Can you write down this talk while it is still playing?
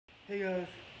Hey guys,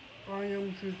 I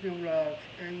am Tristan Vlogs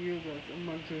and you guys are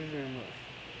my Tristan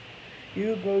Vlogs.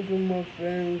 You guys are my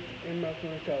friends and my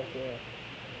friends out there.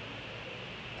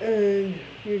 And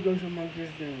you guys are my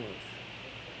Tristan Vlogs.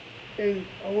 And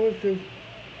I want to say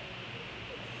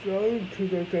sorry to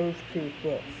the Ghost King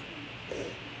first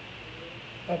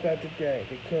about the day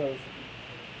because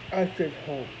I stayed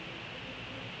home.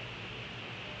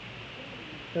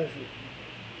 Listen,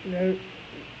 no,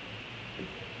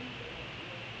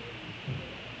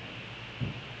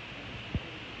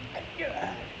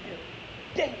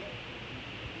 dang it.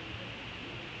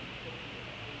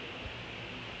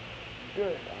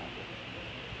 Good.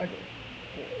 Okay.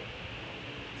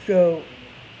 So,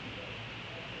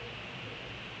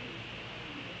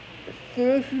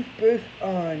 this is based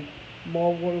on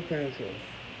Marvel Avengers.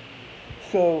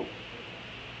 So,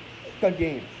 the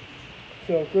game.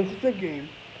 So, this is the game,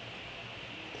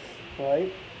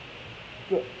 right?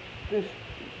 So, this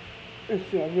is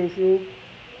the original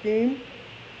game,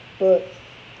 but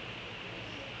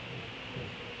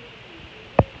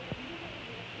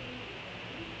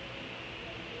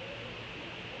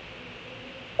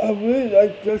I really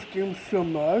like this game so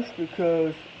much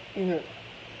because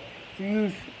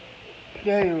these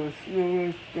players,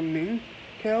 the main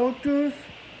characters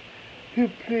who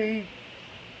play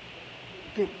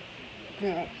the,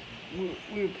 the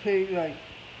we play like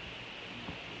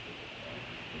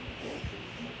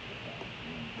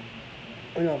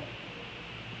you know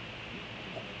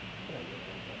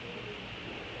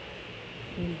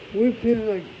we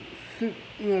play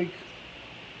like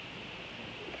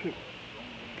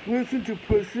person to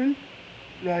person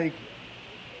like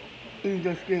in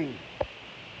this game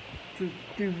to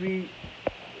defeat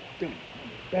the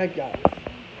bad guys.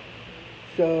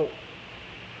 So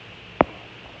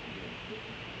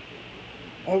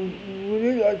I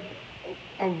really like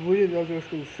I really love this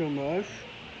game so much.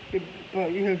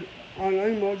 But it has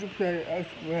online multiplayer as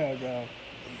well though.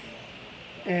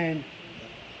 And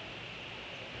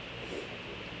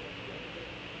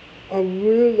I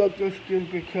really love this game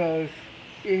because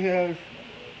it has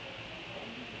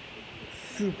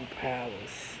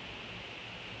superpowers.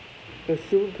 The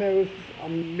superpowers is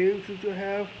amazing to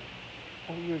have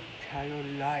of your entire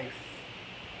life.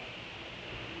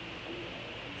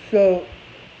 So,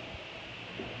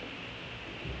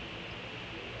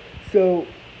 so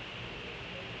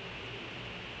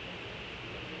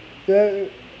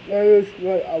that is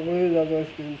why I really love this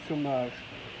game so much.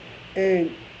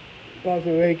 And by the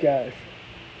way, guys,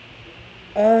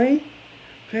 I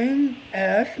playing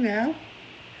as now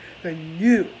the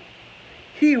new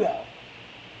hero.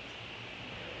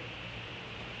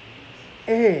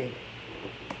 And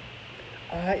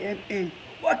I am in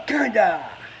Wakanda.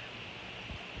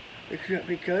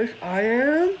 Because I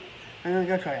am, and I'm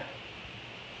gonna try it.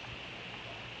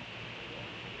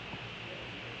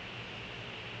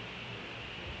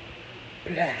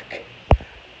 Black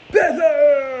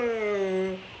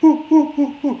Panther! Hoo, hoo,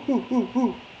 hoo, hoo, hoo, hoo,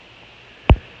 hoo.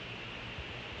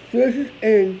 This is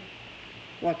in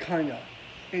Wakanda,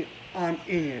 and I'm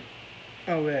in it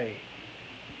already.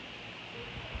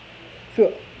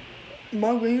 So,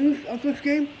 my ratings of this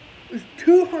game is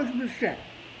 200%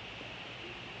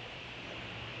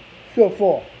 so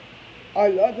far. I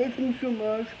love this game so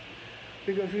much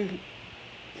because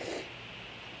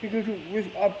with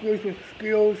upgrades with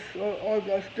skills, all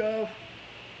that stuff,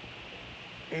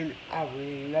 and I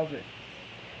really love it.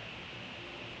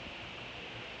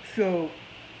 So,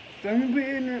 don't be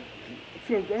in it.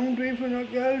 So don't be for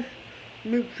that, guys.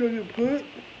 Make sure you put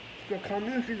the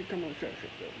comments in the comment section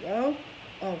below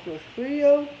of this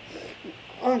video,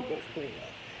 on this video,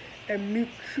 and make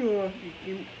sure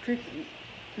you click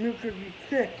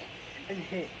and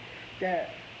hit that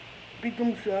big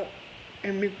thumbs up,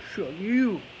 and make sure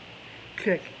you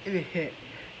click and hit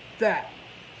that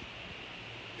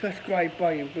subscribe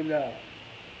button below.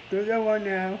 Do that right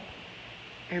now,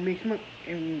 and make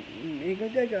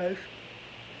it there, guys.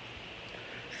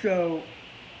 So,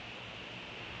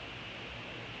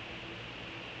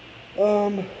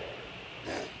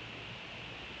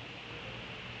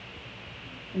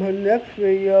 my next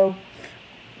video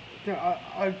that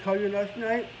I told you last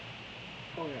night.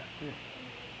 Oh yeah.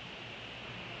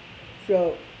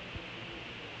 So,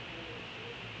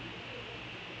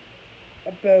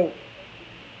 about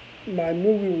my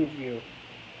movie review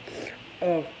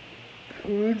of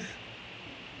Hoods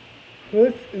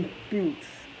and Boots.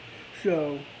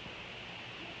 So,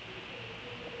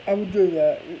 I will do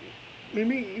that.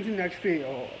 Maybe in the next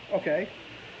video, okay?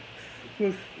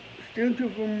 So, stay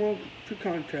tuned for more to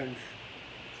contents.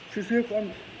 So, see if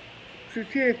I'm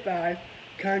 65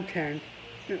 content,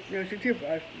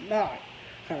 65 live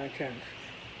contents,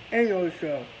 and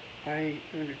also I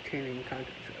entertaining content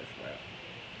as well.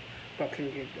 But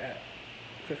can get that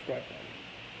subscribe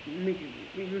button. Make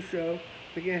it so,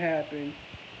 make it happen,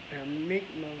 and make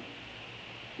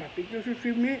my biggest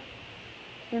achievement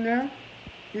for now.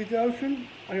 3,000.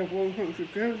 I have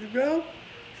 100 to go.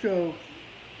 So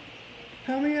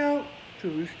help me out to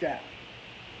reach that.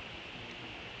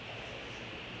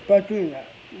 By doing that,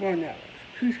 right now.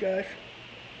 Peace, guys.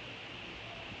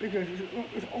 Because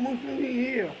it's almost been a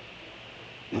year.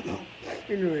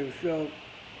 Anyway, so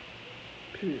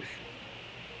peace.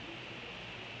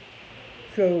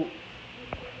 So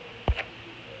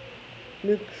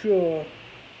make sure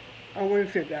I want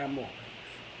to say that more,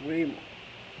 way more.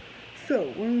 So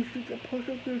when you see the post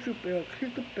notification bell,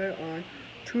 click the bell on,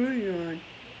 turn it on,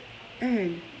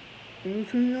 and when you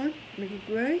turn it on, make it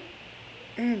gray,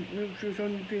 and make sure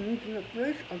something anything like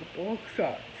this on the both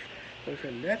sides. So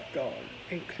select all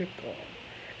and click on.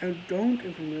 And don't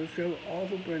inform yourself all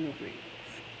the brand new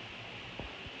videos.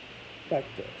 Like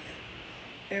this.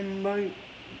 And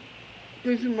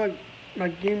this is my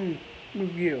game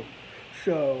review.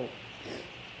 So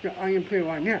that I am playing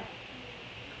right now.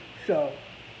 So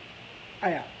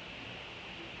I am.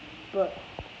 But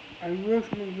I work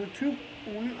from YouTube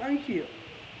only on here.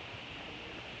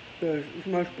 Because it's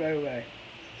much better way.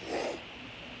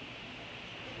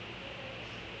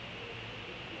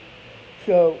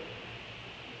 So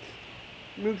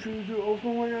make sure you do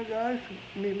open one now, guys.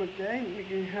 Make my day,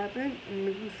 make it happen, and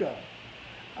make it so.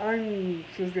 I'm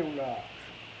Tuesday Vlogs.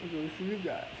 I'm going to see you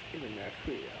guys in the next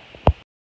video.